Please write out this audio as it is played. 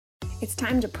It's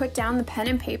time to put down the pen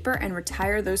and paper and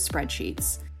retire those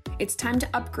spreadsheets. It's time to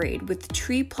upgrade with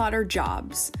Tree Plotter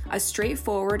Jobs, a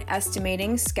straightforward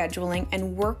estimating, scheduling,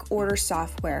 and work order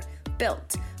software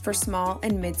built for small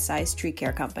and mid-sized tree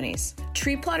care companies.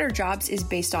 Tree Plotter Jobs is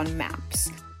based on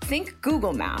maps. Think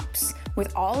Google Maps,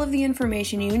 with all of the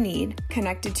information you need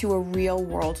connected to a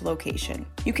real-world location.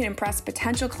 You can impress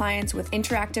potential clients with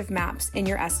interactive maps in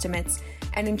your estimates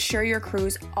and ensure your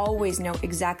crews always know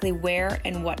exactly where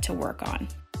and what to work on.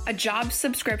 A job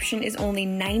subscription is only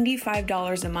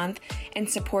 $95 a month and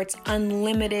supports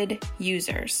unlimited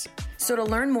users. So to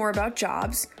learn more about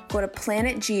jobs, go to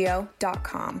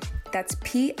planetgeo.com. That's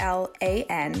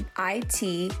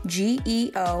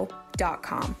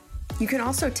PLANITGEO.com. You can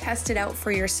also test it out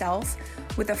for yourself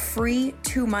with a free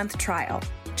 2-month trial.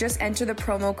 Just enter the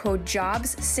promo code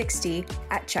JOBS60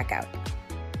 at checkout.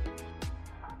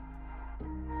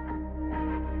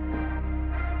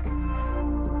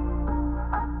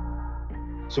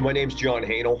 So my name's John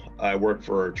Hanel. I work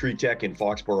for Tree Tech in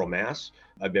Foxborough, Mass.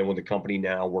 I've been with the company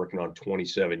now working on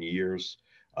 27 years.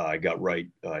 I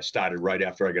started right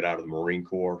after I got out of the Marine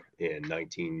Corps in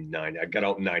 1990. I got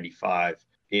out in 95.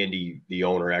 Andy, the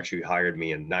owner, actually hired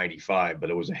me in 95, but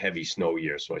it was a heavy snow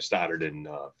year. So I started in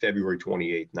February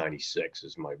 28th,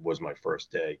 96 was my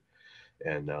first day.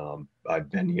 And I've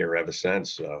been here ever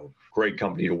since. Great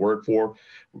company to work for.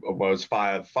 It was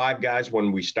five guys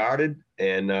when we started,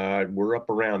 and we're up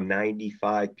around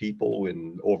 95 people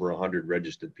and over 100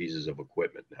 registered pieces of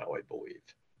equipment now, I believe.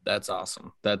 That's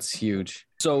awesome. That's huge.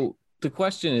 So the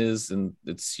question is, and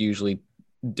it's usually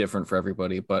different for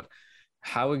everybody, but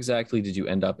how exactly did you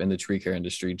end up in the tree care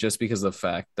industry? Just because of the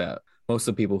fact that most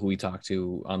of the people who we talk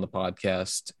to on the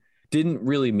podcast didn't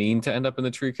really mean to end up in the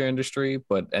tree care industry,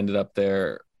 but ended up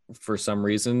there for some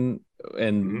reason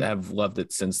and have loved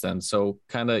it since then. So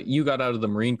kind of you got out of the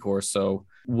Marine Corps. So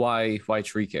why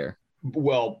tree care?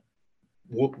 Well,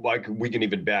 we can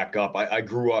even back up. I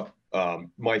grew up,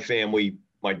 my family,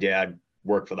 my dad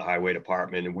worked for the highway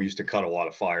department, and we used to cut a lot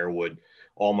of firewood.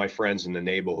 All my friends in the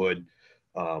neighborhood,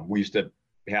 we used to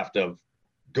have to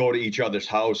go to each other's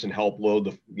house and help load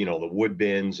the wood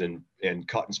bins and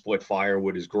cut and split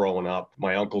firewood as growing up.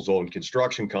 My uncles owned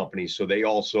construction companies. So they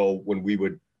also, when we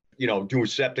would, do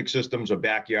septic systems or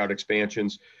backyard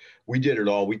expansions, we did it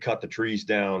all. We cut the trees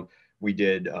down. We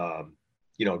did,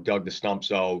 dug the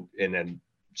stumps out and then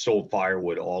sold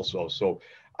firewood also. So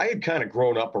I had kind of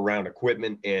grown up around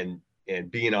equipment and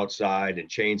being outside and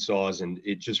chainsaws, and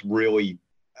it just really,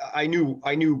 I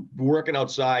knew working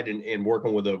outside and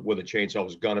working with a chainsaw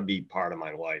was going to be part of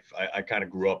my life. I kind of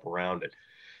grew up around it,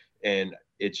 and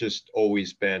it's just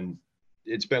always been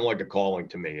like a calling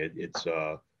to me.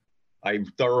 I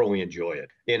thoroughly enjoy it.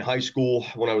 In high school,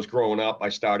 when I was growing up, I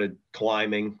started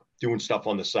climbing, doing stuff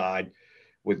on the side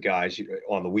with guys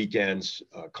on the weekends,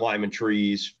 climbing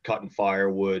trees, cutting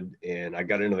firewood. And I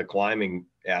got into the climbing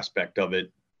aspect of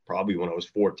it probably when I was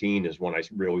 14 is when I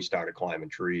really started climbing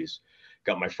trees.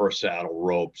 Got my first saddle,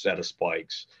 rope, set of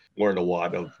spikes, learned a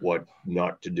lot of what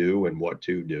not to do and what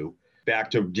to do. Back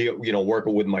to,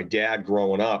 working with my dad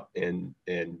growing up and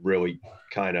really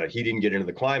kind of, he didn't get into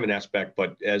the climbing aspect,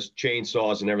 but as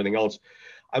chainsaws and everything else,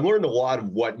 I learned a lot of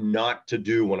what not to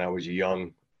do when I was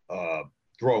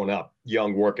growing up,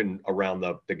 working around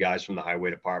the guys from the highway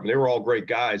department. They were all great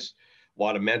guys, a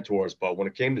lot of mentors, but when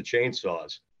it came to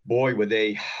chainsaws, boy, were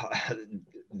they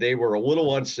were a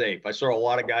little unsafe. I saw a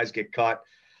lot of guys get cut.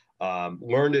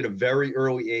 Learned at a very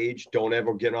early age, don't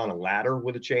ever get on a ladder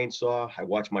with a chainsaw. I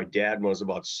watched my dad when I was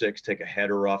about 6 take a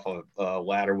header off a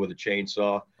ladder with a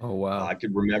chainsaw. Oh, wow. I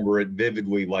could remember it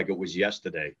vividly like it was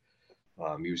yesterday.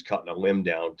 He was cutting a limb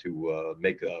down to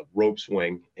make a rope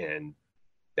swing, and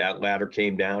that ladder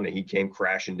came down and he came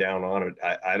crashing down on it.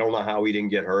 I don't know how he didn't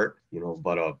get hurt,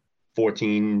 but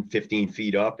 14, 15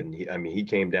 feet up. And he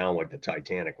came down like the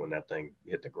Titanic when that thing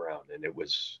hit the ground, and it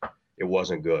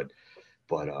wasn't good.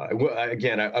 But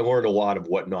again, I learned a lot of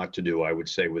what not to do, I would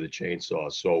say, with a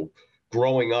chainsaw. So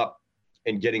growing up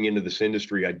and getting into this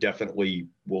industry, I definitely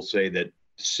will say that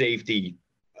safety,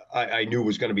 I knew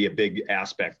was going to be a big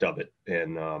aspect of it.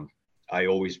 And I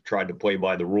always tried to play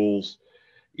by the rules.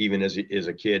 Even as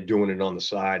a kid doing it on the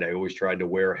side, I always tried to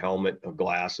wear a helmet or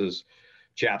glasses.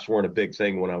 Chaps weren't a big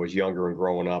thing when I was younger and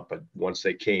growing up, but once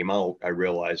they came out, I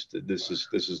realized that this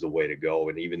is the way to go.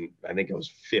 And even I think I was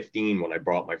 15 when I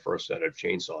brought my first set of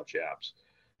chainsaw chaps,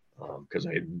 because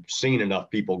I had seen enough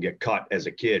people get cut as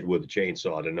a kid with a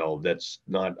chainsaw to know that's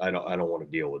not. I don't want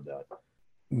to deal with that.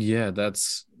 Yeah,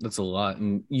 that's a lot.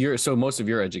 And so most of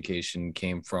your education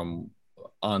came from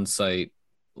on-site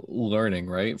learning,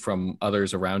 right, from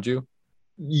others around you?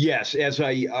 Yes, as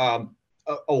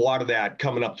a lot of that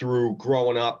coming up through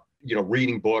growing up,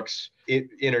 reading books.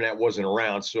 Internet wasn't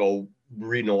around, so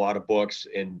reading a lot of books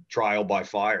and trial by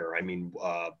fire. I mean,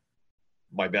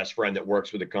 my best friend that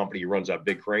works with the company, he runs that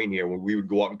big crane here. When we would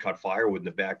go out and cut firewood in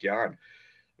the backyard,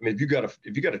 I mean, if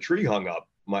you got a tree hung up,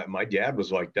 my dad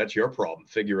was like, "That's your problem.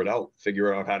 Figure it out.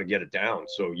 Figure out how to get it down."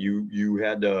 So you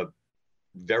had to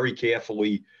very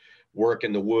carefully work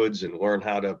in the woods and learn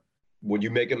how to. When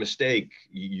you make a mistake,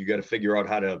 you got to figure out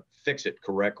how to fix it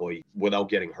correctly without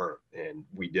getting hurt. And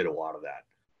we did a lot of that.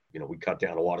 We cut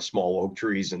down a lot of small oak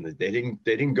trees, and they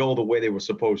didn't go the way they were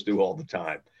supposed to all the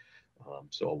time.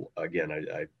 So again,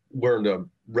 I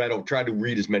learned tried to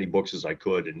read as many books as I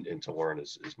could and to learn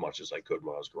as much as I could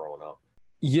when I was growing up.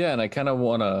 Yeah, and I kind of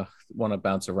want to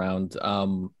bounce around.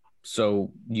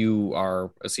 So you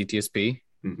are a CTSP.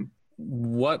 Mm-hmm.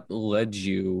 What led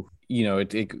you?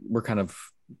 We're kind of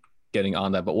getting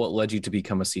on that, but what led you to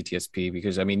become a CTSP?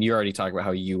 Because I mean, you already talked about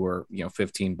how you were,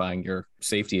 15 buying your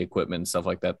safety equipment and stuff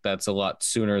like that. That's a lot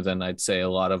sooner than I'd say a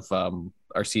lot of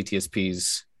our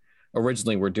CTSPs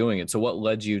originally were doing it. So what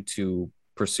led you to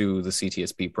pursue the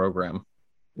CTSP program?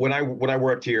 When I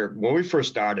worked here, when we first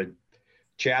started,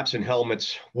 chaps and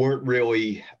helmets weren't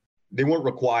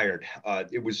required.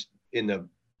 It was in the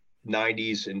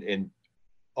 90s and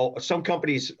some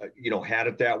companies, had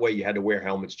it that way. You had to wear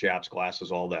helmets, chaps,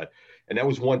 glasses, all that. And that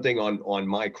was one thing on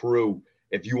my crew.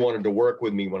 If you wanted to work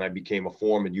with me when I became a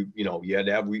foreman, you had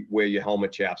to wear your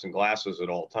helmet, chaps, and glasses at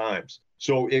all times.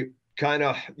 So it kind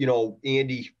of,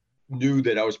 Andy knew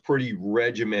that I was pretty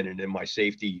regimented in my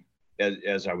safety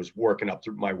as I was working up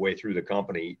through my way through the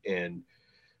company. And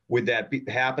with that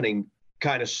happening,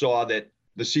 kind of saw that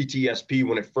the CTSP,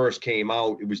 when it first came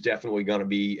out, it was definitely going to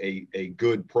be a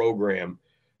good program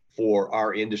for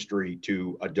our industry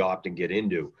to adopt and get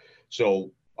into.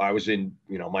 So I was in,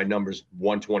 my number's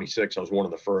 126. I was one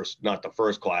of the first, not the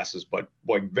first classes, but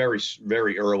like very,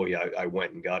 very early, I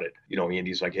went and got it.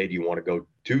 Andy's like, "Hey, do you want to go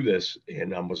to this?"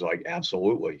 And I was like,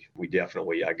 "Absolutely."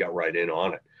 I got right in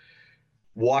on it.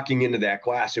 Walking into that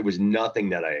class, it was nothing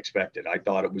that I expected. I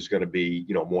thought it was going to be,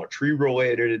 more tree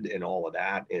related and all of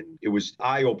that. And it was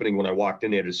eye-opening when I walked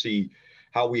in there to see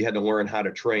how we had to learn how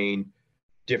to train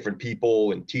different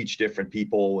people and teach different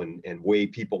people and way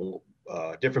people,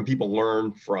 different people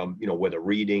learn from, whether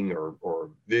reading or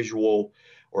visual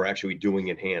or actually doing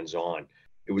it hands-on.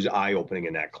 It was eye-opening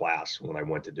in that class when I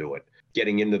went to do it.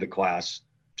 Getting into the class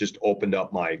just opened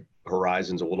up my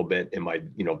horizons a little bit and my,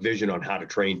 vision on how to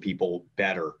train people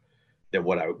better than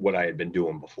what I had been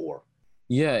doing before.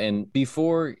 Yeah. And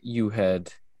before you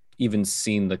had even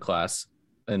seen the class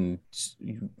and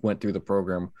you went through the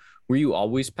program, were you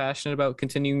always passionate about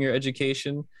continuing your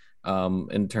education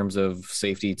in terms of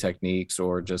safety techniques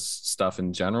or just stuff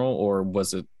in general? Or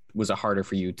was it harder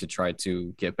for you to try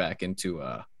to get back into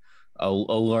a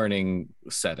learning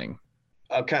setting?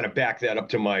 I'll kind of back that up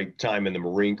to my time in the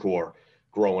Marine Corps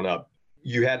growing up.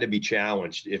 You had to be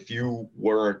challenged. If you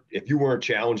weren't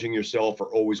challenging yourself or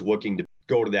always looking to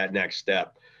go to that next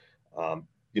step,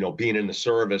 being in the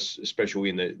service, especially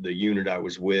in the unit I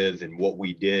was with and what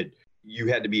we did, you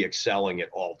had to be excelling at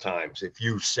all times. If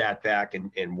you sat back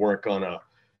and weren't gonna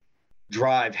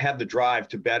have the drive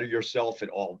to better yourself at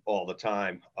all the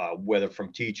time, whether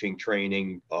from teaching,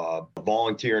 training,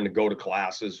 volunteering to go to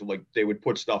classes, like they would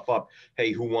put stuff up.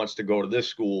 Hey, who wants to go to this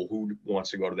school? Who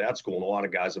wants to go to that school? And a lot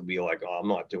of guys would be like, "Oh, I'm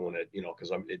not doing it, because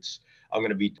I'm going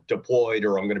to be deployed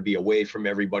or I'm going to be away from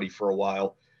everybody for a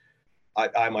while."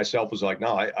 I myself was like,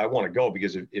 "No, I want to go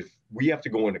because if we have to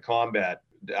go into combat,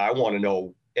 I want to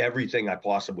know everything I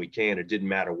possibly can. It didn't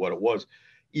matter what it was."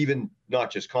 Even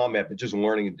not just combat, but just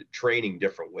learning and training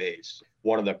different ways.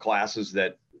 One of the classes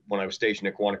that when I was stationed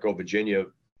at Quantico, Virginia,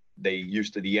 the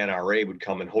NRA would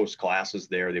come and host classes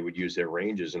there. They would use their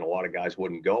ranges and a lot of guys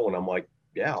wouldn't go. And I'm like,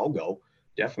 "Yeah, I'll go.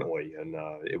 Definitely." And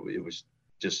it was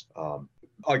just,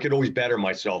 I could always better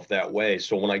myself that way.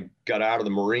 So when I got out of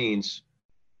the Marines,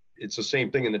 it's the same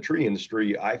thing in the tree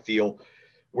industry. I feel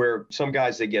where some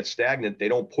guys, they get stagnant, they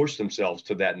don't push themselves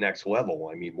to that next level.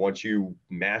 I mean, once you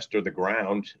master the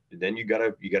ground, then you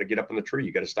gotta get up in the tree.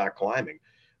 You gotta start climbing.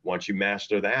 Once you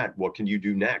master that, what can you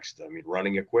do next? I mean,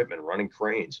 running equipment, running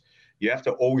cranes. You have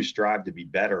to always strive to be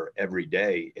better every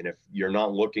day. And if you're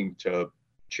not looking to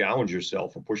challenge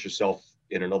yourself and push yourself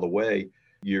in another way,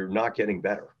 you're not getting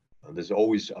better. There's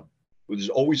always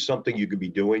something you could be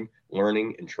doing,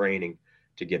 learning and training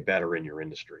to get better in your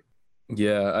industry.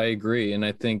 Yeah, I agree. And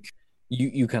I think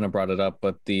you kind of brought it up,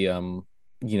 but the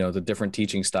the different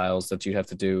teaching styles that you have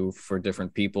to do for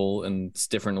different people and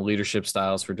different leadership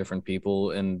styles for different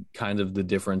people and kind of the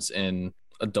difference in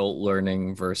adult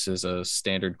learning versus a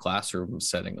standard classroom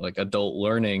setting. Like adult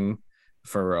learning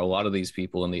for a lot of these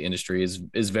people in the industry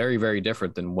is very, very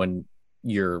different than when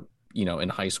you're, in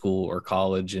high school or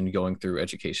college and going through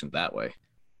education that way.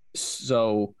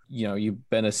 So, you've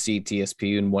been a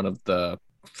CTSP in one of the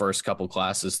first couple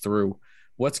classes through.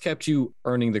 What's kept you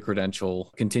earning the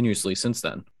credential continuously since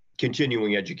then?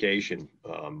 Continuing education.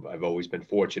 I've always been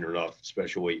fortunate enough,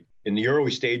 especially in the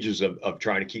early stages of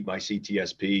trying to keep my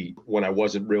CTSP when I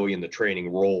wasn't really in the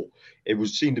training role. It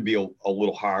seemed to be a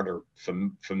little harder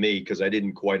for me because I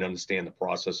didn't quite understand the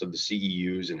process of the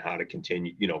CEUs and how to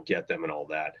continue, get them and all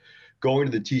that. Going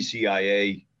to the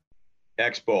TCIA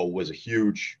Expo was a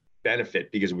huge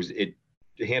benefit because it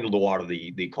handled a lot of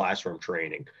the classroom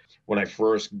training. When I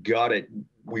first got it,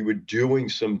 we were doing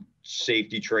some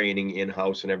safety training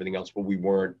in-house and everything else, but I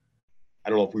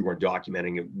don't know if we weren't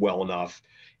documenting it well enough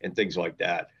and things like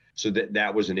that. So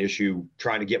that was an issue.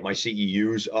 Trying to get my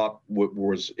CEUs up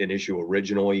was an issue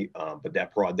originally, but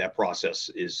that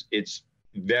process it's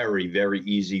very, very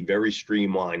easy, very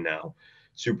streamlined now,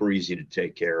 super easy to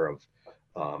take care of.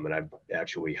 And I've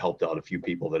actually helped out a few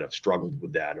people that have struggled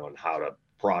with that on how to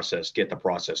get the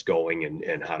process going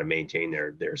and how to maintain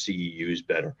their CEUs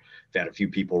better. I've had a few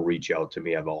people reach out to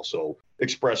me. I've also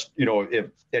expressed,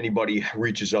 if anybody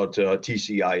reaches out to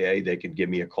TCIA, they can give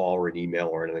me a call or an email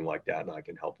or anything like that, and I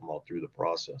can help them out through the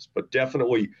process. But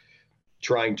definitely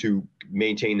trying to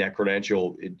maintain that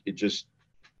credential,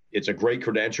 it's a great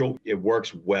credential. It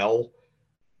works well.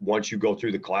 Once you go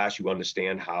through the class, you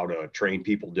understand how to train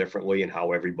people differently and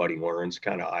how everybody learns,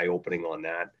 kind of eye-opening on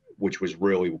that, which was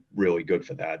really, really good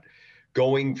for that.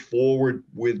 Going forward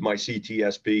with my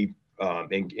CTSP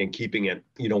and keeping it,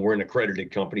 we're an accredited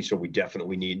company, so we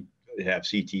definitely need to have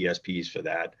CTSPs for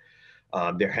that.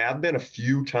 There have been a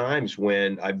few times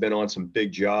when I've been on some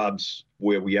big jobs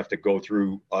where we have to go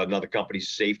through another company's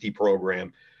safety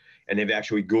program, and they've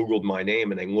actually Googled my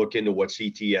name and they look into what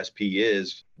CTSP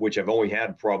is, which I've only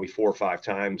had probably 4 or 5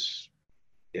 times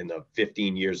in the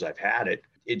 15 years I've had it.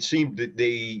 It seemed that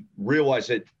they realized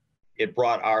that it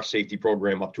brought our safety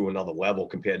program up to another level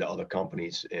compared to other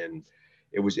companies. And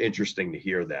it was interesting to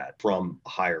hear that from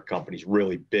higher companies,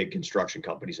 really big construction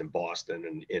companies in Boston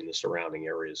and in the surrounding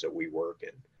areas that we work in.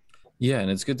 Yeah,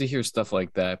 and it's good to hear stuff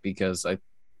like that because I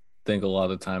think a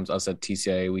lot of the times us at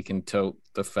TCIA, we can tote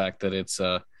the fact that it's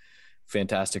a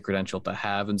fantastic credential to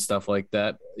have and stuff like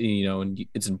that, and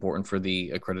it's important for the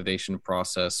accreditation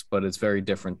process, but it's very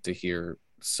different to hear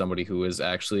somebody who is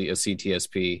actually a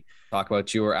CTSP talk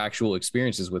about your actual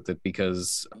experiences with it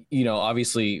because,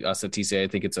 obviously us at TCIA, I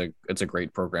think it's a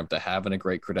great program to have and a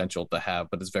great credential to have,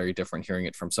 but it's very different hearing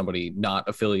it from somebody not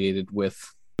affiliated with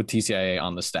TCIA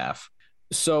on the staff.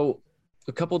 So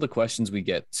a couple of the questions we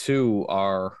get too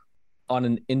are on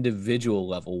an individual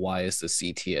level, why is the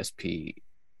CTSP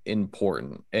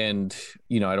important? And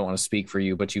I don't want to speak for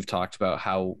you, but you've talked about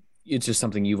how it's just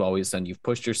something you've always done. You've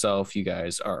pushed yourself. You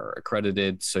guys are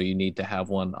accredited, so you need to have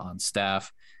one on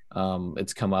staff.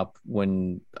 It's come up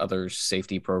when other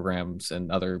safety programs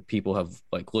and other people have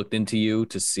looked into you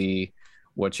to see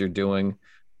what you're doing.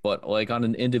 But on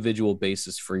an individual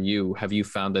basis for you, have you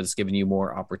found that it's given you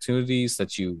more opportunities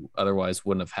that you otherwise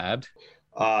wouldn't have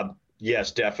had?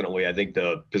 Yes, definitely. I think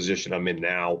the position I'm in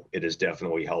now, it has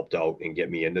definitely helped out and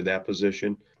get me into that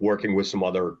position. Working with some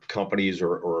other companies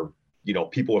or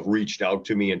people have reached out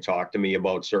to me and talked to me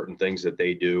about certain things that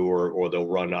they do, or they'll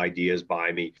run ideas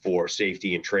by me for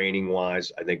safety and training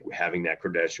wise. I think having that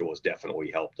credential has definitely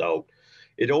helped out.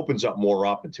 It opens up more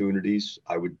opportunities,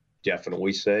 I would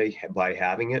definitely say, by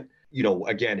having it.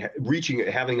 Again,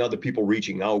 having other people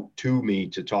reaching out to me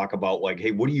to talk about hey,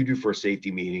 what do you do for a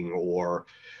safety meeting? Or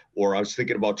I was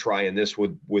thinking about trying this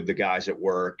with the guys at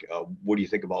work. What do you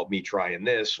think about me trying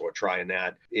this or trying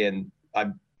that? And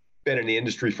I've been in the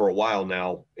industry for a while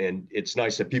now, and it's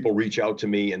nice that people reach out to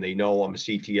me and they know I'm a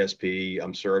CTSP,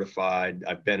 I'm certified,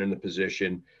 I've been in the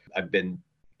position, I've been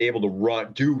able to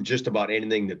do just about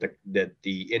anything that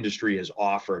the industry has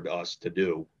offered us to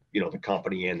do, the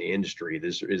company and the industry.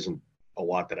 There isn't a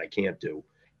lot that I can't do.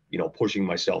 Pushing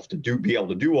myself to be able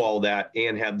to do all that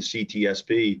and have the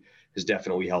CTSP has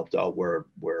definitely helped out where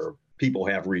people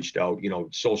have reached out.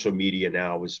 Social media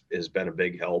now has been a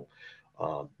big help.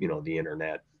 The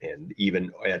internet, and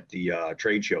even at the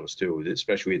trade shows too,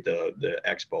 especially at the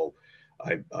expo,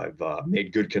 I've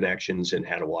made good connections and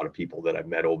had a lot of people that I've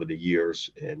met over the years,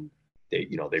 and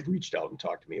they've reached out and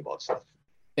talked to me about stuff.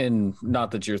 And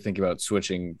not that you're thinking about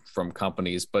switching from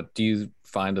companies, but do you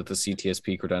find that the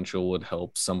CTSP credential would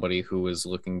help somebody who is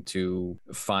looking to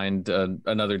find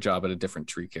another job at a different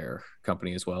tree care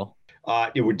company as well?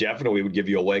 It would definitely would give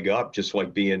you a leg up, just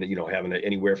like being, having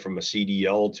anywhere from a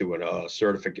CDL to a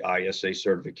ISA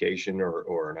certification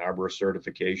or an arborist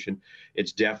certification.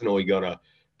 It's definitely going to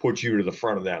put you to the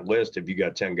front of that list if you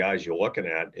got 10 guys you're looking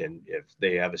at, and if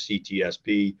they have a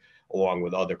CTSP along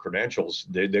with other credentials,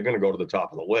 they're going to go to the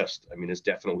top of the list. I mean, it's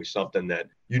definitely something that,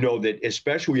 that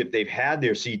especially if they've had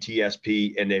their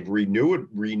CTSP and they've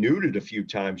renewed it a few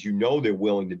times, they're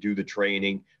willing to do the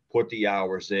training, put the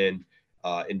hours in,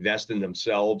 invest in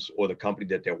themselves or the company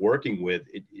that they're working with.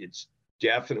 It's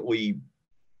definitely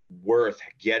worth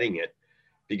getting it,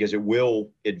 because it will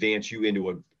advance you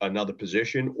into another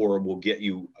position, or it will get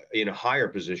you in a higher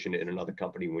position in another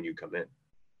company when you come in,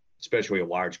 especially a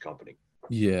large company.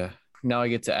 Yeah. Now I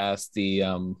get to ask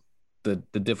the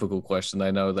difficult question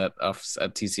I know that us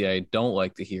at TCI don't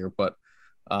like to hear, but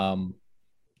I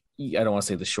don't want to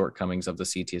say the shortcomings of the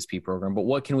CTSP program, but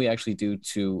what can we actually do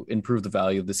to improve the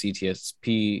value of the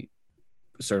CTSP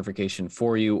certification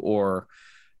for you, or,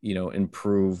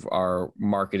 improve our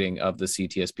marketing of the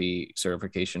CTSP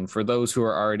certification for those who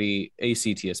are already a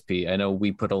CTSP? I know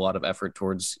we put a lot of effort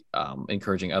towards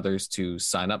encouraging others to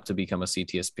sign up to become a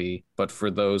CTSP, but for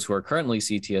those who are currently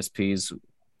CTSPs,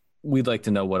 we'd like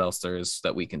to know what else there is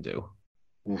that we can do.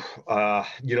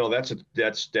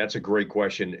 That's a great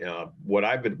question. What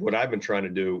I've been trying to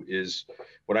do is,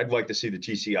 what I'd like to see the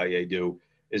TCIA do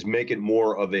is make it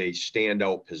more of a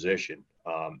standout position.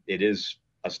 It is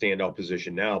a standout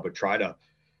position now, but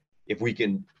if we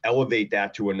can elevate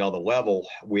that to another level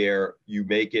where you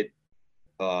make it,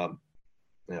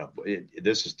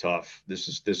 this is tough.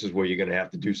 This is where you're going to have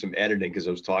to do some editing, because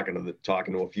I was talking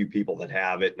to a few people that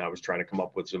have it, and I was trying to come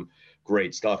up with some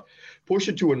great stuff. Push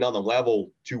it to another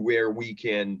level to where we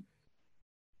can.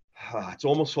 It's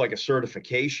almost like a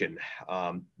certification.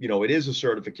 It is a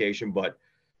certification, but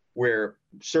where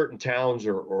certain towns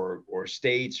or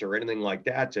states or anything like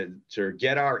that, to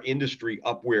get our industry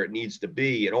up where it needs to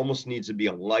be, it almost needs to be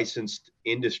a licensed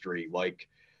industry, like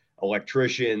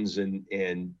electricians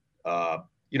and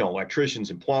electricians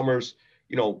and plumbers.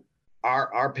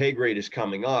 Our pay grade is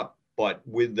coming up, but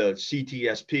with the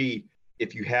CTSP,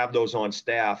 if you have those on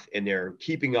staff and they're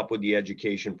keeping up with the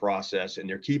education process and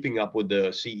they're keeping up with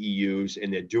the CEUs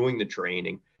and they're doing the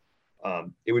training,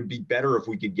 it would be better if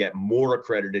we could get more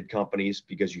accredited companies,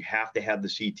 because you have to have the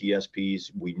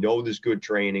CTSPs. We know there's good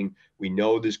training. We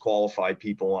know there's qualified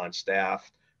people on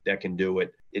staff that can do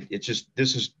it. It's just,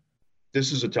 this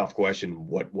is a tough question,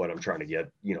 what I'm trying to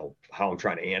get, how I'm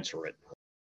trying to answer it.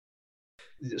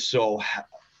 So,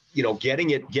 getting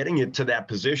it to that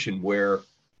position where,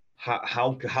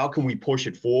 how can we push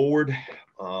it forward?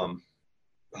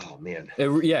 Oh man.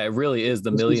 It really is the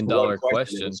 $1 million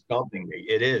question. It's stumping me.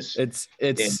 It is. It's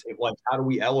like, how do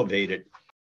we elevate it?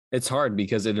 It's hard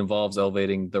because it involves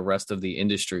elevating the rest of the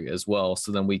industry as well.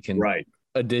 So then we can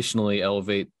additionally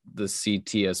elevate the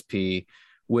CTSP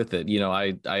with it.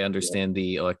 I understand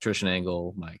the electrician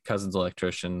angle. My cousin's an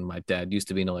electrician. My dad used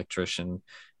to be an electrician,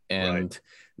 and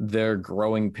their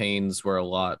growing pains were a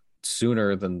lot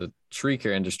sooner than the tree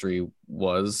care industry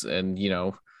was. And,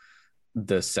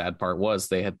 the sad part was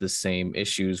they had the same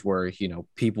issues where,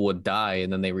 people would die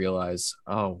and then they realize,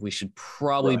 oh, we should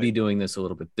probably be doing this a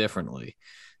little bit differently.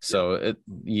 So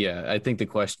I think the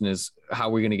question is, how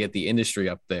are we going to get the industry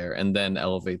up there and then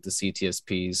elevate the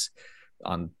CTSPs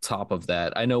on top of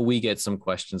that? I know we get some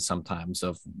questions sometimes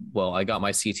of, well, I got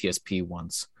my CTSP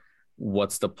once.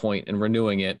 What's the point in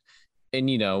renewing it? And,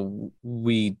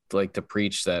 we like to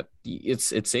preach that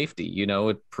it's safety,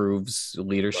 it proves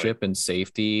leadership and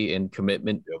safety and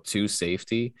commitment to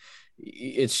safety.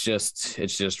 It's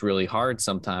just really hard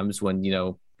sometimes when,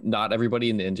 not everybody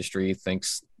in the industry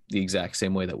thinks the exact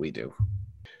same way that we do.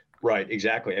 Right.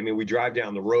 Exactly. I mean, we drive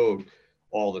down the road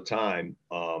all the time.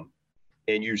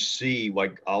 And you see,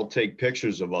 like, I'll take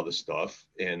pictures of other stuff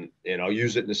and I'll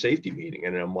use it in a safety meeting.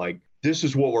 And I'm like, this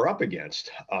is what we're up against.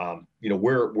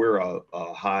 We're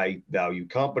a high value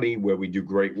company where we do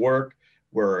great work.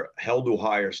 We're held to a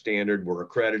higher standard. We're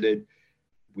accredited.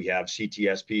 We have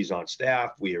CTSPs on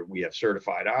staff. We have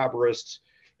certified arborists.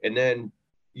 And then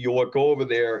you look over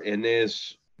there and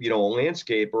there's, a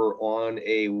landscaper on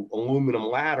a aluminum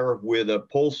ladder with a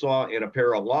pole saw and a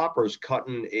pair of loppers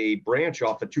cutting a branch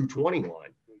off a 220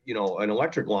 line, an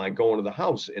electric line going to the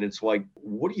house. And it's like,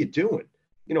 what are you doing?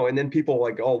 And then people are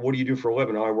like, oh, what do you do for a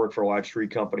living? Oh, I work for a large tree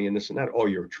company and this and that. Oh,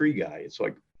 you're a tree guy. It's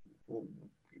like, well,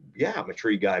 yeah, I'm a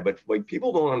tree guy, but like,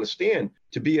 people don't understand,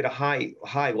 to be at a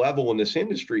high level in this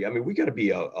industry. I mean, we got to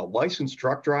be a licensed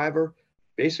truck driver,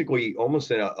 basically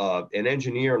almost an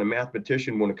engineer and a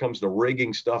mathematician when it comes to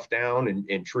rigging stuff down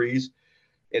and trees.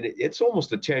 And it's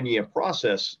almost a 10-year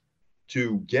process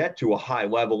to get to a high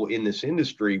level in this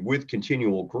industry with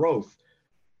continual growth,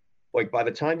 like by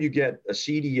the time you get a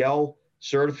CDL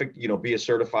certificate, be a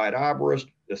certified arborist,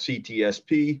 a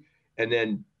CTSP, and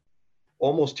then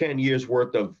almost 10 years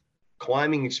worth of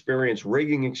climbing experience,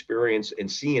 rigging experience, and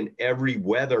seeing every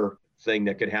weather thing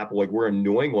that could happen. Like we're in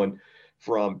New England,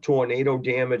 from tornado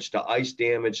damage to ice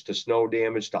damage to snow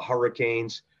damage to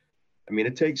hurricanes. I mean,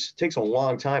 it takes a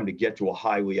long time to get to a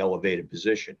highly elevated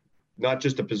position, not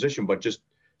just a position, but just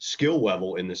skill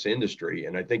level in this industry.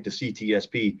 And I think the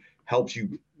CTSP helps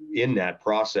you in that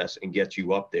process and gets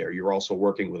you up there. You're also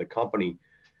working with a company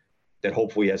that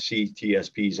hopefully has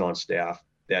CTSPs on staff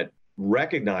that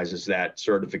recognizes that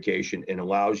certification and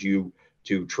allows you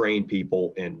to train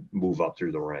people and move up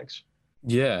through the ranks.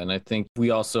 Yeah. And I think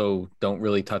we also don't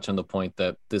really touch on the point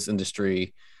that this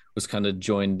industry was kind of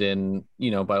joined in,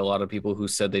 by a lot of people who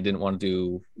said they didn't want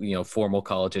to do, formal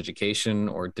college education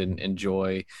or didn't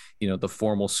enjoy, the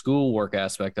formal school work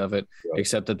aspect of it, right,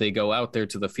 except that they go out there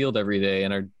to the field every day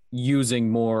and are using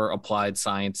more applied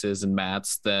sciences and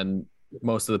maths than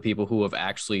most of the people who have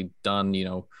actually done,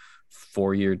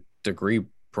 4-year degree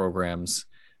programs.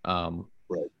 Right.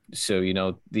 So,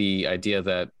 the idea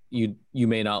that you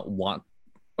may not want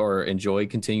or enjoy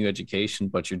continuing education,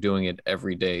 but you're doing it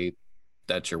every day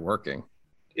that you're working.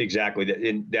 Exactly.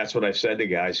 And that's what I've said to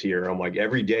guys here. I'm like,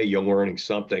 every day you're learning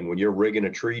something. When you're rigging a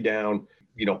tree down,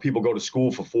 people go to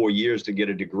school for 4 years to get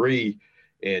a degree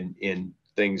and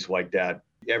things like that.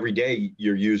 Every day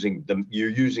you're using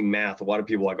math. A lot of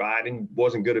people are like, I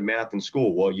wasn't good at math in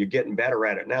school. Well, you're getting better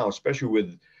at it now, especially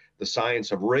with the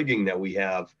science of rigging that we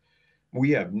have.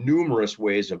 We have numerous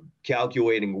ways of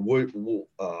calculating wood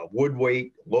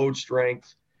weight, load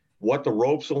strength, what the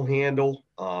ropes will handle.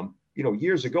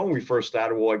 Years ago when we first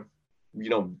started, we're like,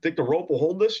 think the rope will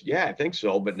hold this? Yeah, I think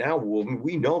so. But now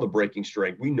we know the breaking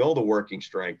strength. We know the working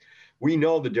strength. We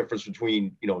know the difference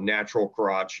between, natural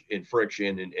crotch and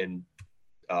friction and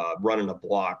running a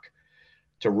block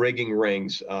to rigging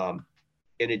rings. And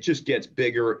it just gets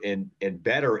bigger and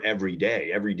better every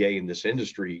day. Every day in this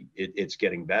industry, it's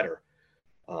getting better.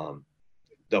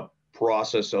 The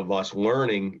process of us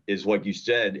learning is, like you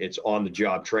said, it's on the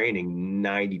job training,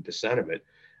 90% of it.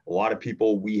 A lot of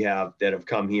people we have that have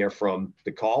come here from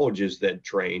the colleges that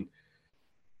train,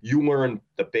 you learn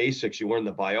the basics, you learn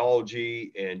the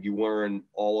biology, and you learn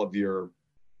all of your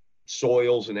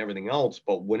soils and everything else.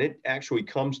 But when it actually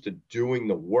comes to doing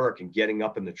the work and getting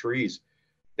up in the trees,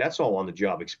 that's all on the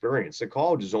job experience. The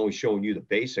college is only showing you the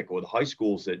basic, or the high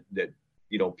schools that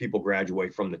people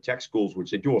graduate from the tech schools,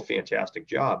 which they do a fantastic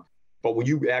job. But when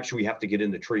you actually have to get in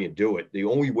the tree and do it, the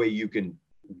only way you can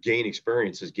gain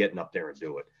experience is getting up there and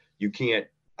do it. You can't,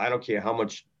 I don't care how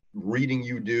much reading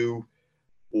you do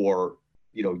or,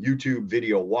 YouTube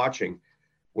video watching,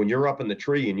 when you're up in the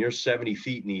tree and you're 70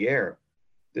 feet in the air,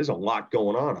 there's a lot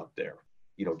going on up there,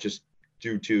 just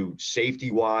due to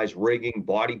safety wise, rigging,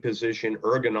 body position,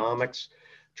 ergonomics,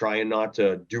 trying not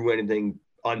to do anything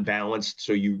unbalanced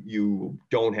so you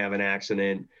don't have an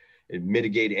accident, and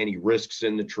mitigate any risks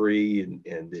in the tree. And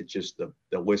it just,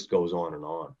 the list goes on and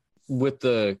on. With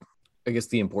the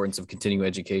importance of continuing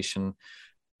education,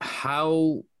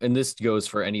 how, and this goes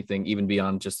for anything even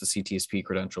beyond just the CTSP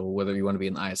credential, whether you want to be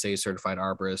an ISA certified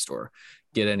arborist or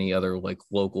get any other like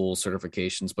local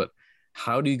certifications, but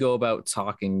how do you go about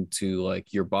talking to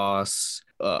like your boss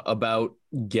about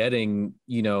getting,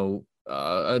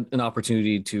 an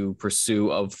opportunity to pursue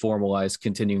a formalized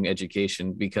continuing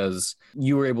education, because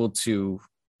you were able to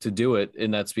do it,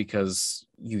 and that's because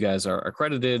you guys are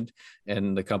accredited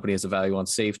and the company has a value on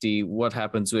safety? What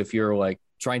happens if you're like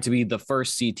trying to be the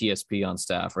first CTSP on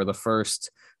staff or the first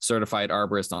certified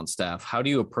arborist on staff? How do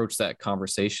you approach that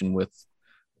conversation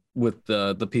with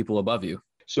the people above you?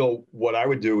 So what I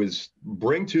would do is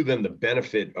bring to them the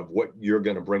benefit of what you're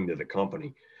going to bring to the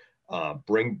company.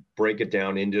 Break it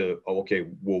down into, okay,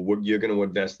 well, you're going to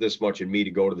invest this much in me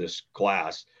to go to this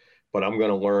class, but I'm going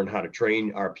to learn how to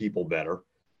train our people better.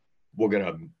 We're going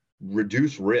to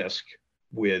reduce risk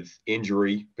with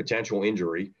potential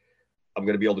injury. I'm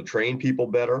going to be able to train people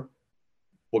better.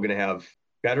 We're going to have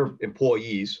better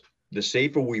employees. The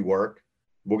safer we work,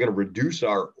 we're going to reduce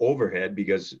our overhead,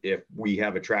 because if we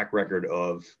have a track record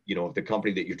of, if the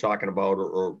company that you're talking about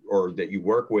or that you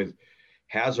work with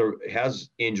has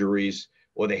injuries,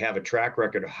 or they have a track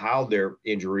record of how their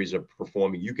injuries are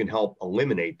performing, you can help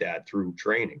eliminate that through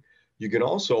training. You can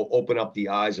also open up the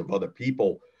eyes of other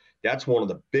people. That's one of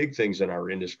the big things in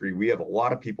our industry. We have a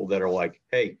lot of people that are like,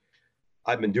 hey,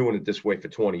 I've been doing it this way for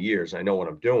 20 years. I know what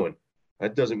I'm doing.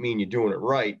 That doesn't mean you're doing it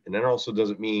right. And that also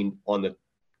doesn't mean on the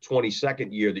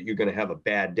 22nd year that you're going to have a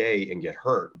bad day and get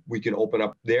hurt. We can open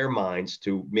up their minds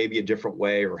to maybe a different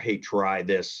way, or, hey, try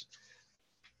this.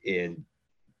 And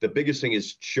the biggest thing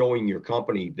is showing your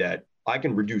company that I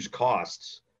can reduce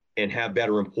costs and have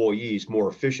better employees, more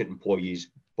efficient employees,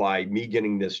 by me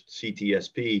getting this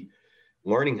CTSP,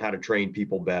 learning how to train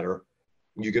people better.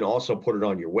 You can also put it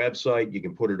on your website. You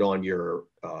can put it on your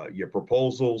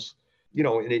proposals,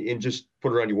 and just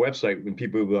put it on your website. When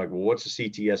people will be like, well, what's a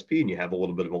CTSP? And you have a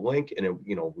little bit of a link, and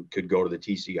it could go to the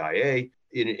TCIA.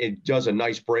 It does a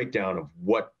nice breakdown of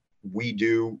what we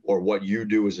do or what you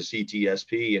do as a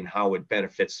CTSP and how it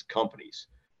benefits companies.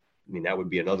 I mean, that would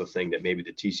be another thing that maybe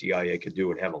the TCIA could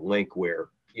do, and have a link where,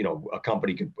 a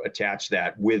company could attach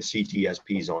that with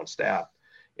CTSPs on staff,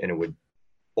 and it would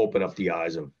open up the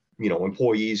eyes of,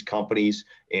 employees, companies,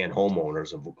 and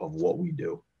homeowners of what we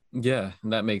do. Yeah,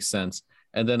 that makes sense.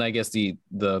 And then I guess the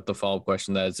follow-up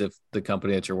question, that is, if the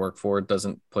company that you work for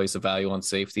doesn't place a value on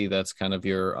safety, that's kind of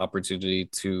your opportunity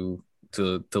to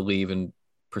leave and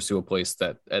pursue a place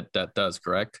that does,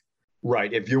 correct?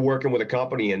 Right. If you're working with a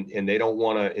company and they don't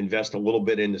want to invest a little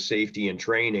bit into safety and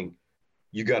training,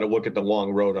 you got to look at the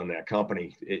long road on that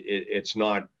company. It's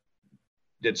not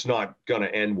going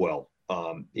to end well.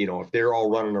 If they're all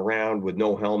running around with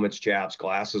no helmets, chaps,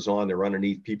 glasses on, they're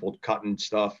underneath people cutting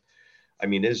stuff. I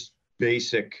mean, there's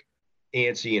basic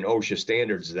ANSI and OSHA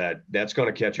standards that's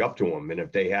going to catch up to them. And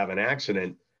if they have an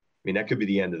accident, I mean, that could be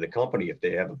the end of the company if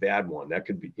they have a bad one. That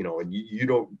could be, and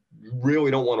you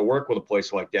really don't want to work with a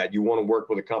place like that. You want to work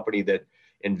with a company that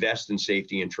invests in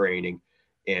safety and training.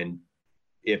 And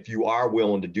if you are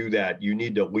willing to do that, you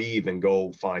need to leave and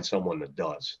go find someone that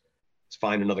does.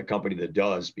 Find another company that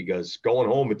does, because going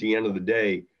home at the end of the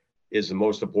day is the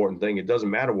most important thing. It doesn't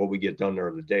matter what we get done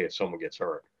during the day if someone gets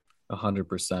hurt.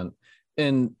 100%.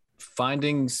 And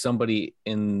finding somebody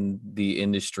in the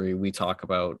industry, we talk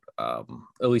about,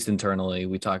 at least internally,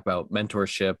 we talk about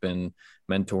mentorship and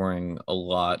mentoring a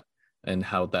lot and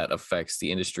how that affects the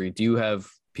industry. Do you have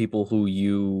people who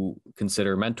you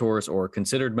consider mentors or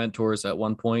considered mentors at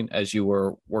one point as you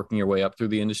were working your way up through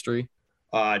the industry?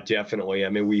 Definitely. I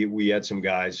mean, we had some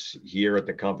guys here at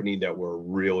the company that were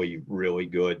really, really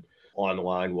good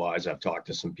online wise. I've talked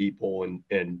to some people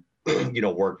and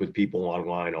worked with people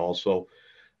online also.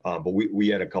 But we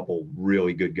had a couple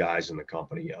really good guys in the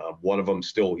company. One of them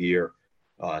still here.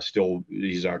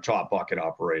 He's our top bucket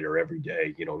operator every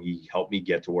day. He helped me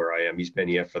get to where I am. He's been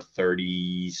here for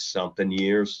 30 something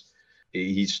years.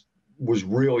 Was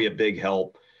really a big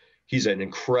help. He's an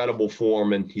incredible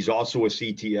foreman. He's also a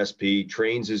CTSP,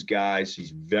 trains his guys.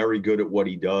 He's very good at what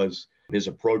he does. His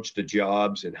approach to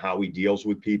jobs and how he deals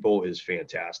with people is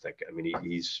fantastic. I mean,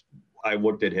 I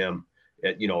looked at him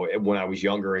when I was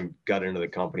younger and got into the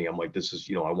company. I'm like, this is,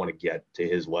 I want to get to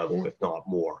his level, if not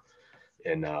more.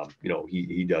 And,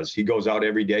 he does. He goes out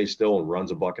every day still and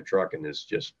runs a bucket truck and is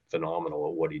just phenomenal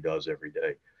at what he does every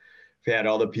day. I've had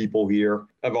other people here.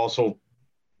 I've also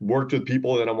worked with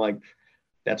people that I'm like,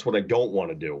 that's what I don't want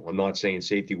to do. I'm not saying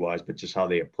safety wise, but just how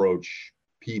they approach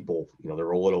people. They're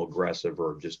a little aggressive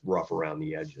or just rough around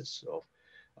the edges. So,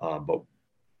 but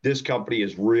this company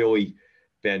has really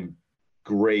been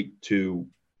great to,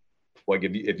 like,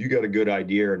 if you got a good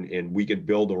idea and we can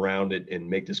build around it and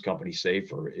make this company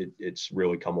safer, it's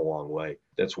really come a long way.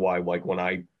 That's why, like,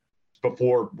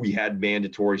 before we had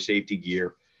mandatory safety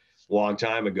gear a long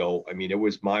time ago, I mean, it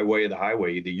was my way or the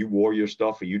highway. Either you wore your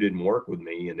stuff or you didn't work with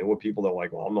me. And there were people that were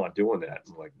like, well, I'm not doing that.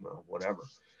 I'm like, well, whatever.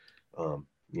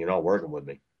 You're not working with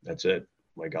me. That's it.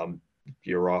 Like,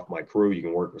 you're off my crew. You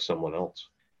can work with someone else.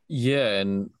 Yeah.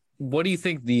 And what do you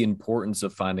think the importance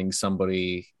of finding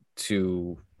somebody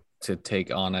to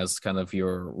take on as kind of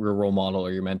your role model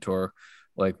or your mentor?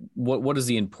 Like, what is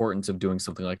the importance of doing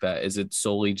something like that? Is it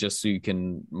solely just so you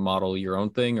can model your own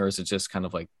thing, or is it just kind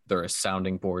of like they're a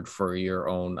sounding board for your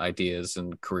own ideas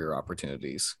and career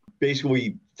opportunities?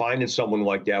 Basically, finding someone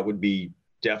like that would be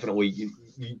definitely,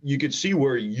 you could see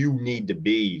where you need to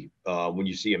be when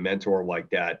you see a mentor like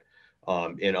that,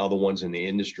 and other ones in the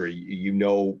industry.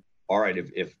 All right,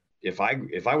 if I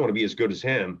want to be as good as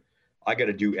him, I got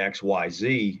to do X, Y,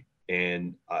 Z,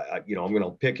 and I'm going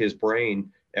to pick his brain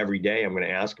every day. I'm going to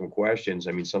ask him questions.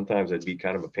 I mean, sometimes I'd be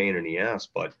kind of a pain in the ass,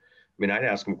 but I mean, I'd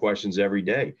ask him questions every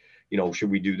day.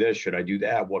 Should we do this? Should I do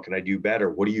that? What can I do better?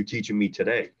 What are you teaching me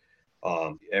today?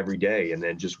 Every day. And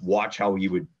then just watch how he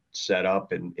would set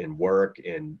up and work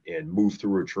and move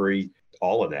through a tree,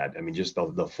 all of that. I mean, just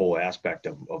the full aspect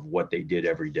of what they did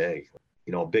every day.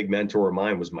 A big mentor of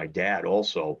mine was my dad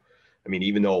also. I mean,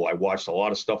 even though I watched a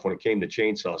lot of stuff when it came to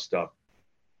chainsaw stuff,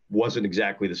 wasn't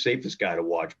exactly the safest guy to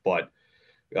watch, but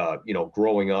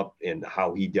growing up and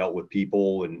how he dealt with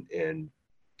people and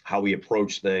how he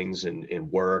approached things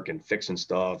and work and fixing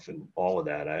stuff and all of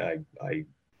that.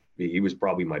 He was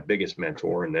probably my biggest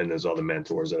mentor. And then there's other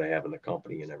mentors that I have in the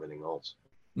company and everything else.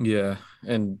 Yeah.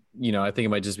 And, I think it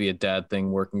might just be a dad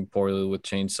thing working poorly with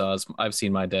chainsaws. I've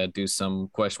seen my dad do some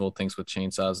questionable things with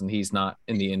chainsaws, and he's not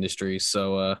in the industry.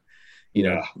 So,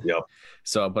 Yeah.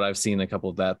 So, but I've seen a couple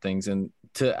of that things. And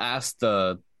to ask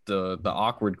the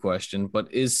awkward question,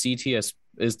 but is the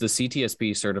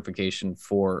CTSP certification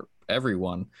for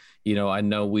everyone? I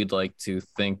know we'd like to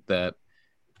think that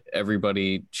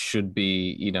everybody should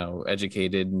be,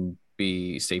 educated and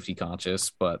be safety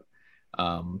conscious, but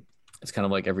it's kind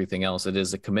of like everything else. It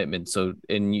is a commitment. So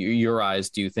in your eyes,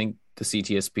 do you think the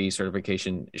CTSP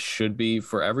certification should be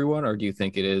for everyone, or do you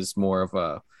think it is more of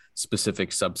a specific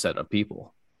subset of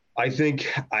people? I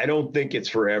don't think it's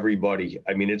for everybody.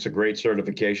 I mean, it's a great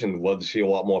certification. I'd love to see a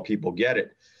lot more people get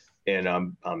it. And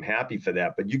I'm happy for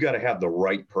that, but you got to have the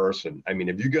right person. I mean,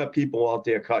 if you got people out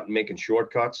there making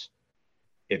shortcuts,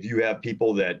 if you have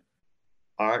people that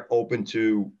aren't open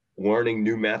to learning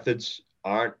new methods,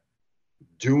 aren't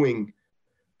doing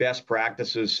best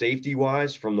practices safety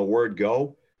wise from the word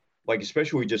go, like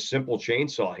especially just simple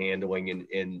chainsaw handling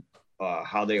and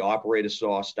how they operate a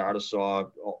saw, start a saw,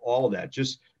 all of that.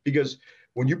 Just because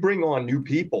when you bring on new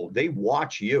people, they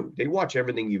watch you, they watch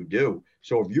everything you do.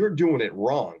 So if you're doing it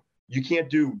wrong, you can't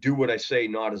do what I say,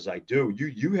 not as I do.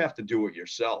 You have to do it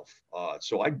yourself.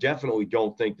 So I definitely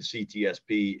don't think the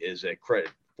CTSP is a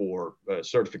credit for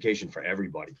certification for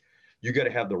everybody. You got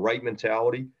to have the right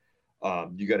mentality.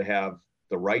 You got to have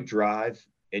the right drive,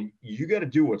 and you got to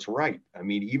do what's right. I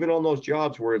mean, even on those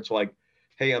jobs where it's like,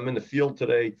 hey, I'm in the field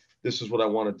today, this is what I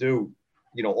want to do,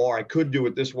 or I could do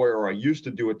it this way, or I used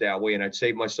to do it that way, and I'd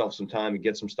save myself some time and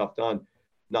get some stuff done.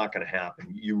 Not going to happen.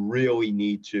 You really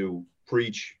need to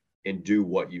preach and do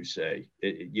what you say.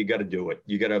 You got to do it.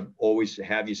 You got to always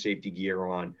have your safety gear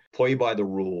on, play by the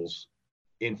rules,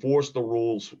 enforce the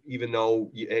rules, even though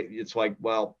it's like,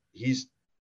 well, he's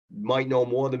might know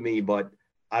more than me, but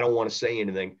I don't want to say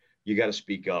anything. You got to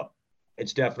speak up.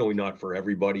 It's definitely not for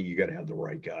everybody. You got to have the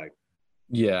right guy.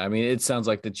 Yeah. I mean, it sounds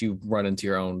like that you run into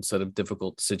your own set of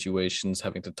difficult situations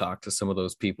having to talk to some of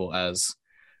those people as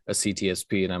a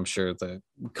CTSP. And I'm sure the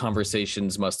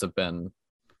conversations must have been,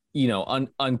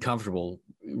 uncomfortable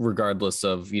regardless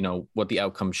of, what the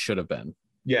outcome should have been.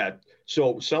 Yeah.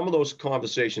 So some of those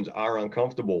conversations are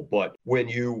uncomfortable, but when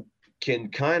you can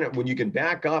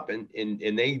back up and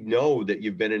they know that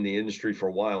you've been in the industry for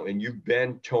a while and you've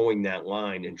been towing that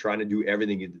line and trying to do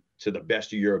everything to the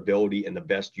best of your ability and the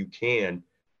best you can,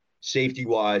 safety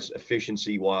wise,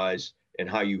 efficiency wise, and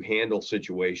how you handle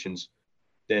situations,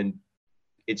 then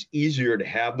it's easier to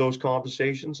have those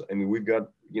conversations. I mean, we've got,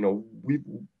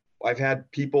 I've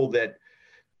had people that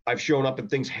I've shown up and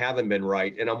things haven't been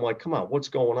right. And I'm like, come on, what's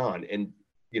going on? And,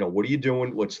 what are you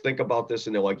doing? Let's think about this.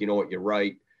 And they're like, you know what, you're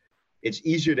right. It's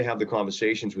easier to have the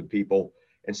conversations with people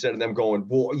instead of them going,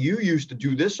 well, you used to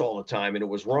do this all the time and it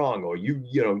was wrong. Or you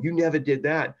never did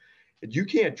that. You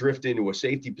can't drift into a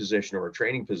safety position or a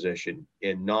training position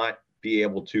and not be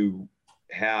able to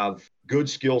have good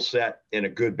skill set and a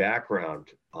good background.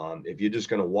 If you're just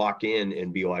going to walk in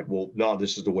and be like, well, no,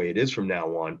 this is the way it is from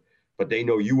now on, but they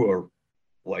know you were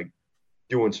like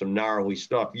doing some gnarly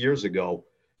stuff years ago,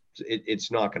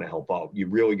 it's not going to help out. You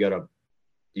really got to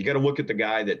look at the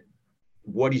guy that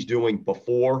what he's doing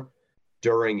before,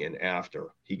 during, and after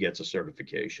he gets a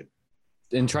certification.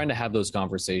 And trying to have those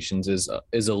conversations is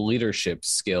a leadership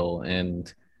skill.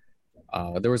 And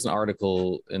there was an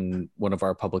article in one of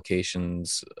our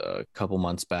publications a couple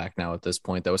months back now at this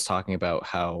point that was talking about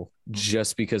how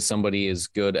just because somebody is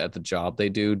good at the job they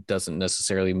do doesn't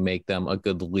necessarily make them a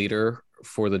good leader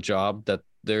for the job that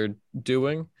they're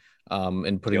doing,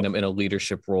 and putting them in a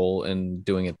leadership role and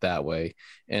doing it that way.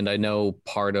 And I know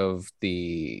part of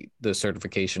the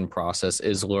certification process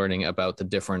is learning about the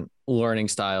different learning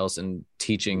styles and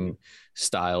teaching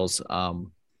styles.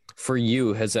 For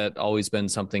you, has that always been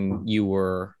something you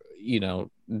were,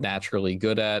 naturally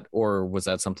good at, or was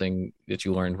that something that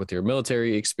you learned with your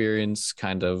military experience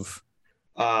kind of?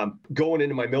 Going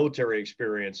into my military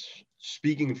experience,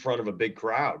 speaking in front of a big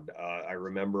crowd, I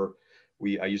remember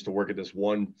I used to work at this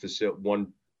one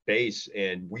base,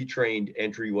 and we trained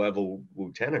entry-level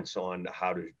lieutenants on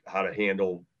how to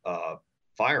handle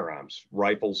firearms,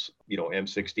 rifles,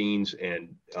 M16s and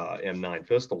M9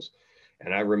 pistols.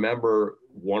 And I remember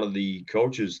one of the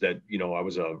coaches that, I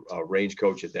was a range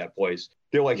coach at that place.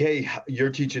 They're like, hey, you're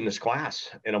teaching this class.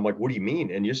 And I'm like, what do you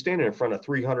mean? And you're standing in front of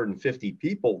 350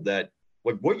 people that,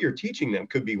 like, what you're teaching them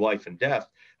could be life and death.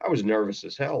 I was nervous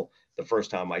as hell. the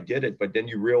first time I did it. But then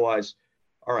you realize,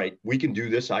 all right, we can do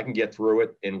this. I can get through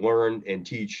it and learn and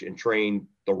teach and train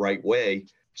the right way.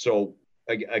 So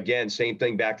again, same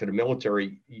thing back to the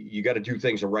military. You got to do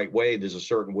things the right way. There's a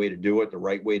certain way to do it, the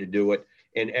right way to do it.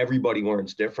 And everybody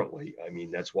learns differently. I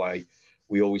mean, that's why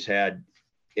we always had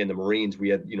in the Marines, we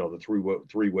had, the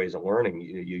three ways of learning.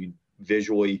 You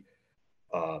visually,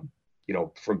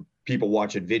 from people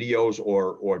watching videos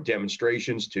or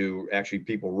demonstrations to actually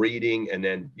people reading, and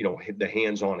then, the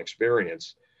hands-on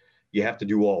experience. You have to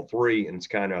do all three. And it's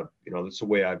kind of, that's the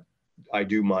way I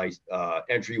do my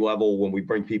entry level. When we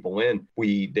bring people in,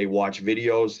 they watch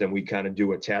videos, then we kind of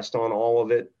do a test on all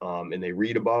of it, and they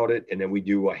read about it, and then we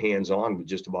do a hands-on with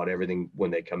just about everything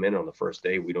when they come in on the first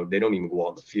day. They don't even go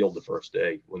out in the field the first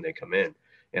day when they come in.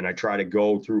 And I try to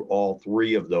go through all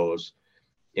three of those.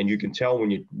 And you can tell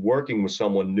when you're working with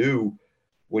someone new,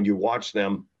 when you watch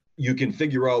them, you can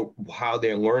figure out how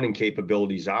their learning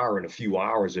capabilities are in a few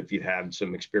hours if you've had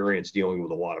some experience dealing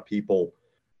with a lot of people.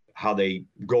 How they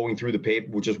going through the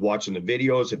paper, just watching the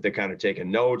videos, if they're kind of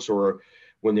taking notes, or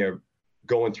when they're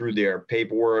going through their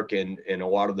paperwork and a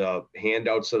lot of the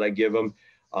handouts that I give them,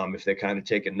 if they're kind of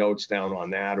taking notes down on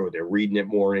that, or they're reading it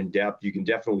more in depth, you can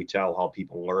definitely tell how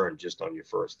people learn just on your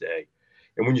first day.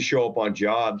 And when you show up on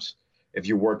jobs, if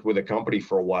you worked with a company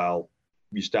for a while,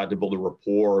 you start to build a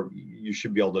rapport. You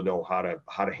should be able to know how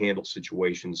to handle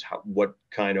situations, what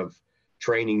kind of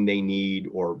training they need,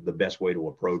 or the best way to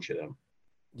approach them.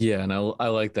 Yeah, and I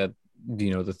like that,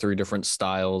 the three different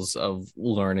styles of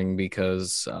learning,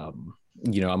 because, I'm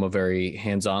a very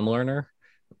hands-on learner,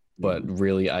 but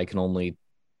really I can only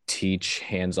teach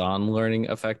hands-on learning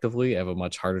effectively. I have a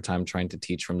much harder time trying to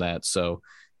teach from that. So,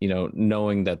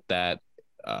 knowing that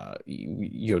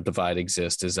divide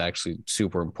exists is actually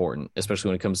super important, especially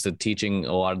when it comes to teaching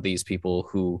a lot of these people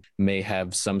who may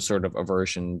have some sort of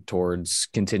aversion towards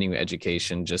continuing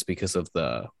education just because of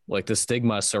the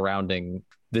stigma surrounding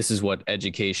this is what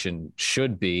education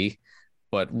should be,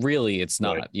 but really it's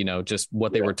not. Right. Just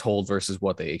what they were told versus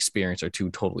what they experienced are two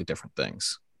totally different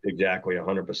things. Exactly,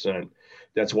 100%.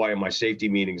 That's why in my safety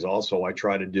meetings also I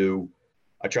try to do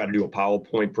a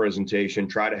PowerPoint presentation,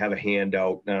 try to have a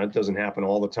handout. Now, it doesn't happen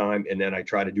all the time. And then I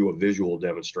try to do a visual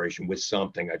demonstration with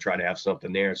something. I try to have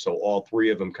something there. So all three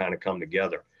of them kind of come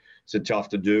together. Is it tough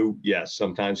to do? Yes.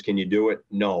 Sometimes can you do it?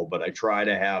 No, but I try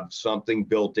to have something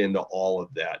built into all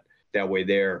of that. That way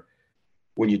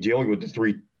when you're dealing with the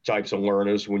three types of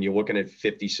learners, when you're looking at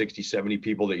 50, 60, 70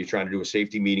 people that you're trying to do a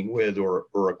safety meeting with, or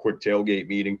a quick tailgate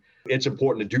meeting, it's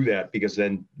important to do that, because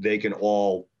then they're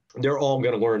all going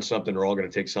to learn something. They're all going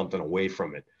to take something away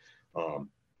from it.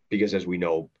 Because as we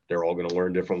know, they're all going to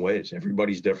learn different ways.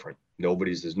 Everybody's different.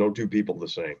 There's no two people the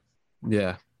same.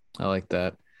 Yeah, I like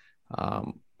that.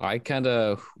 I kind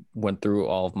of went through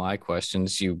all of my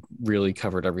questions. You really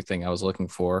covered everything I was looking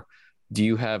for. Do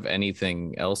you have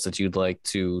anything else that you'd like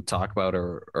to talk about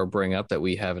or bring up that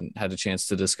we haven't had a chance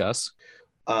to discuss?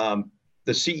 The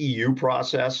CEU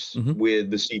process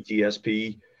with the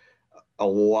CTSP, a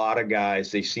lot of guys,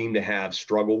 they seem to have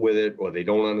struggled with it, or they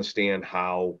don't understand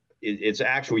how it's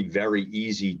actually very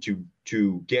easy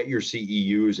to get your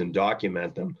CEUs and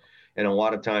document them. And a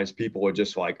lot of times people are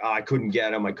just like, I couldn't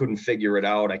get them. I couldn't figure it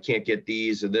out. I can't get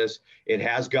these or this. It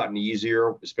has gotten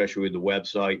easier, especially with the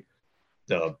website,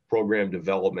 the program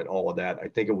development, all of that. I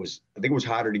think it was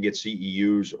harder to get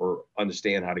CEUs or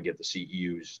understand how to get the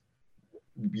CEUs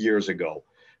years ago,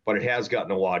 but it has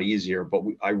gotten a lot easier. But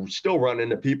I still run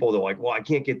into people that are like, well, I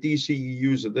can't get these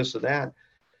CEUs or this or that.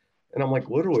 And I'm like,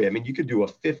 literally, I mean, you could do a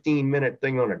 15-minute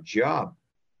thing on a job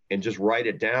and just write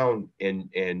it down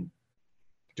and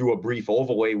do a brief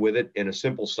overlay with it in a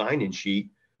simple sign-in sheet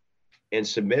and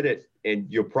submit it, and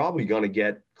you're probably going to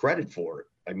get credit for it.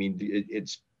 I mean,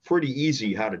 it's pretty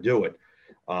easy how to do it.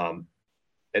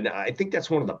 And I think that's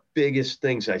one of the biggest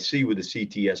things I see with the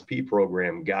CTSP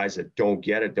program, guys that don't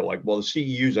get it. They're like, well, the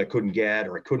CEUs I couldn't get,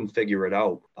 or I couldn't figure it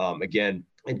out. Again,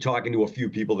 and talking to a few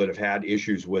people that have had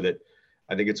issues with it,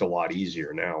 I think it's a lot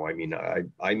easier now. I mean,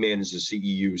 I manage the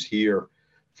CEUs here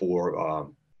for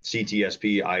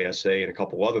CTSP, ISA, and a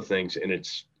couple other things. And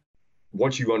it's,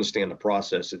 once you understand the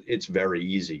process, it's very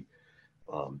easy.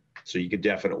 So you could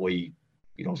definitely,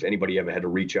 if anybody ever had to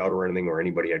reach out or anything, or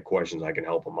anybody had questions, I can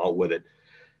help them out with it.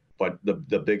 But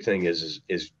the big thing is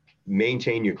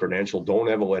maintain your credential. Don't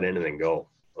ever let anything go,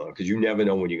 because you never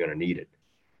know when you're going to need it.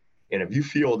 And if you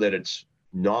feel that it's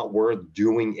not worth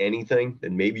doing anything,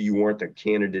 then maybe you weren't the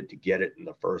candidate to get it in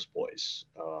the first place.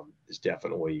 It's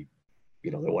definitely,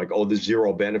 they're like, oh, there's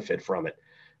zero benefit from it.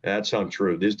 That's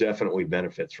untrue. There's definitely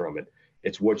benefits from it.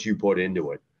 It's what you put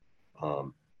into it.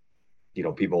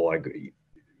 People like,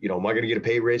 am I going to get a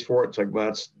pay raise for it? It's like,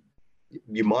 well,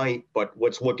 you might, but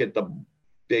let's look at the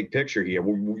big picture here.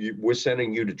 We're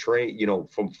sending you to train,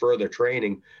 from further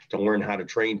training to learn how to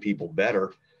train people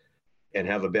better and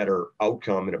have a better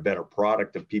outcome and a better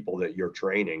product of people that you're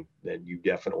training. Then you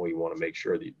definitely want to make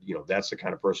sure that, that's the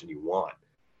kind of person you want,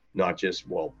 not just,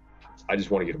 well, I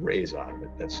just want to get a raise out of it.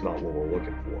 That's not what we're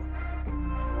looking for.